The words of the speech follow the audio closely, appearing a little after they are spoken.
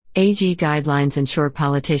AG guidelines ensure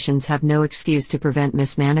politicians have no excuse to prevent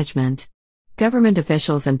mismanagement. Government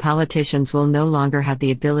officials and politicians will no longer have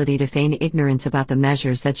the ability to feign ignorance about the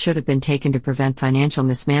measures that should have been taken to prevent financial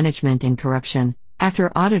mismanagement and corruption,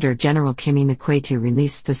 after Auditor General Kimi Mkwetu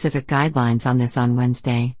released specific guidelines on this on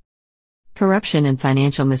Wednesday. Corruption and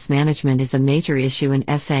financial mismanagement is a major issue in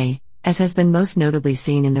SA, as has been most notably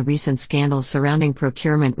seen in the recent scandals surrounding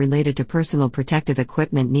procurement related to personal protective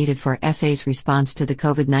equipment needed for SA's response to the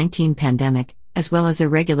COVID-19 pandemic, as well as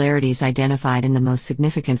irregularities identified in the most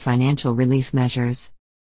significant financial relief measures.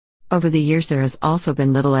 Over the years, there has also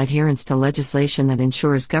been little adherence to legislation that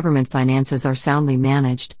ensures government finances are soundly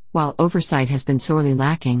managed, while oversight has been sorely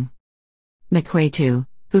lacking. Mkwetu,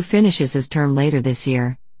 who finishes his term later this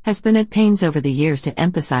year, has been at pains over the years to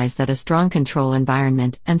emphasize that a strong control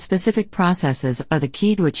environment and specific processes are the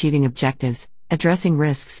key to achieving objectives, addressing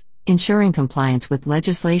risks, ensuring compliance with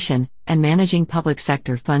legislation, and managing public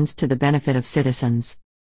sector funds to the benefit of citizens.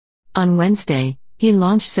 On Wednesday, he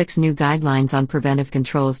launched 6 new guidelines on preventive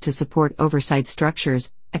controls to support oversight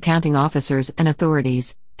structures, accounting officers and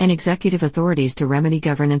authorities, and executive authorities to remedy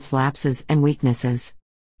governance lapses and weaknesses.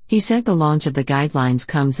 He said the launch of the guidelines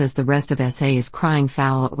comes as the rest of SA is crying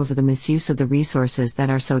foul over the misuse of the resources that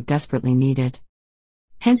are so desperately needed.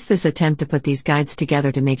 Hence this attempt to put these guides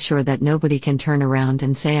together to make sure that nobody can turn around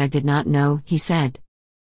and say I did not know, he said.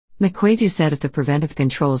 Mkwetu said if the preventive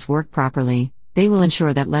controls work properly, they will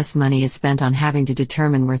ensure that less money is spent on having to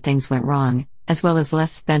determine where things went wrong, as well as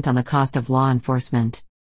less spent on the cost of law enforcement.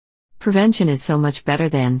 Prevention is so much better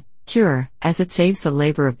than cure, as it saves the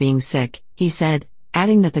labor of being sick, he said,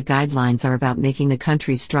 adding that the guidelines are about making the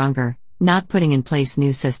country stronger, not putting in place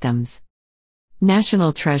new systems.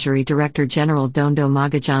 National Treasury Director General Dondo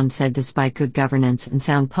Magajan said despite good governance and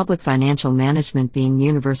sound public financial management being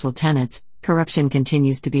universal tenets, corruption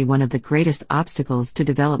continues to be one of the greatest obstacles to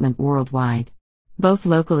development worldwide. Both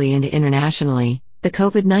locally and internationally, the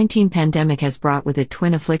COVID-19 pandemic has brought with it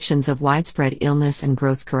twin afflictions of widespread illness and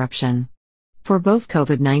gross corruption. For both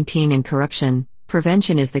COVID-19 and corruption,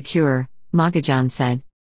 prevention is the cure, Magajan said.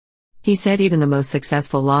 He said even the most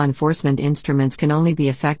successful law enforcement instruments can only be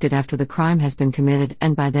effected after the crime has been committed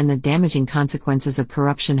and by then the damaging consequences of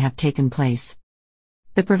corruption have taken place.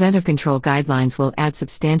 The preventive control guidelines will add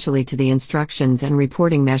substantially to the instructions and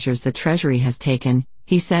reporting measures the Treasury has taken,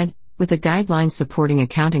 he said, with the guidelines supporting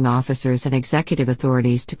accounting officers and executive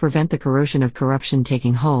authorities to prevent the corrosion of corruption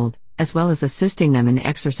taking hold, as well as assisting them in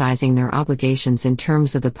exercising their obligations in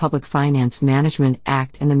terms of the Public Finance Management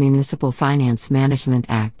Act and the Municipal Finance Management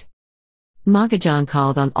Act. Magajan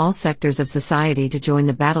called on all sectors of society to join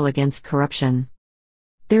the battle against corruption.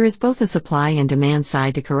 There is both a supply and demand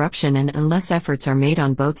side to corruption, and unless efforts are made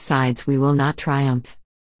on both sides, we will not triumph.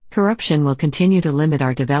 Corruption will continue to limit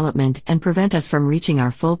our development and prevent us from reaching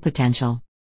our full potential.